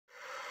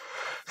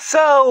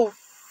So,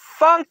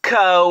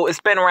 Funko has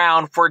been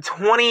around for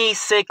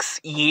 26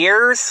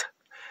 years.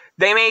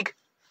 They make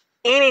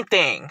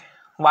anything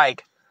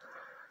like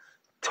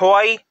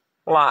toy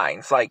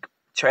lines like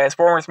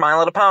Transformers, My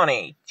Little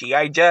Pony,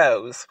 G.I.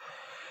 Joes,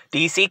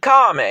 DC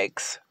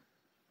Comics,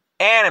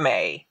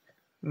 anime,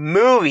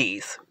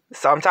 movies,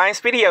 sometimes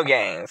video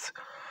games.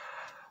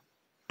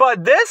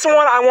 But this one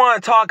I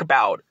want to talk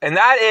about, and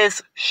that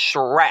is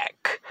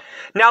Shrek.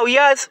 Now,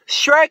 yes,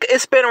 Shrek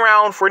has been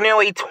around for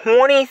nearly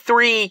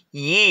 23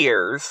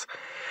 years.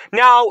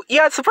 Now,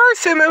 yes, the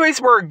first two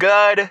movies were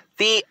good.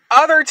 The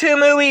other two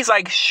movies,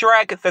 like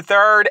Shrek the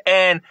Third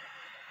and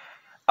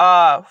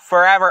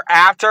Forever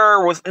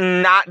After, was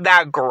not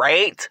that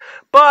great.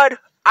 But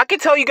I can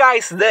tell you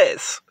guys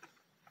this.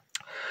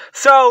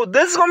 So,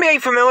 this is going to be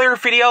a familiar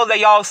video that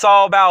y'all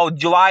saw about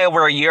July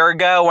over a year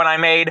ago when I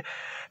made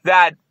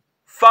that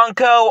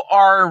Funko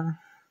are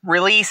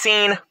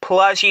releasing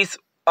plushies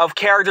of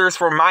characters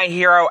from My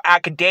Hero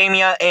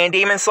Academia and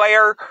Demon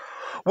Slayer.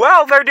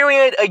 Well, they're doing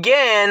it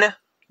again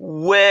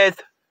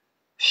with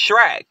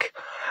Shrek.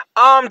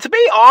 To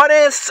be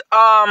honest,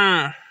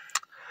 Shrek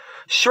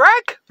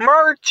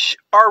merch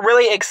are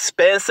really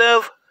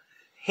expensive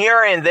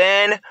here and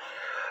then,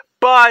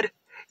 but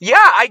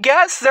yeah, I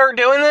guess they're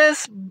doing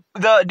this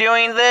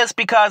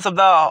because of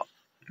the,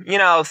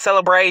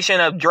 celebration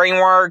of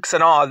DreamWorks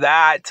and all of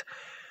that,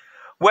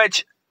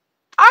 which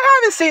I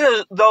haven't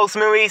seen those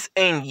movies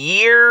in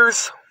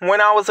years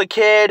when I was a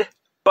kid,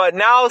 but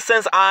now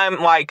since I'm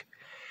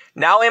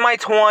now in my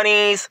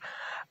 20s,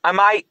 I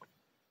might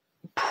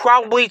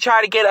probably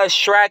try to get a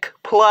Shrek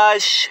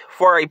plush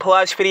for a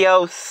plush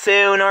video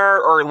sooner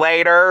or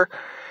later.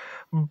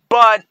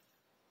 But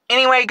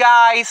anyway,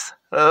 guys,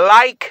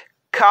 like,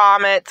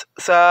 comment,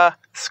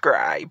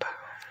 subscribe.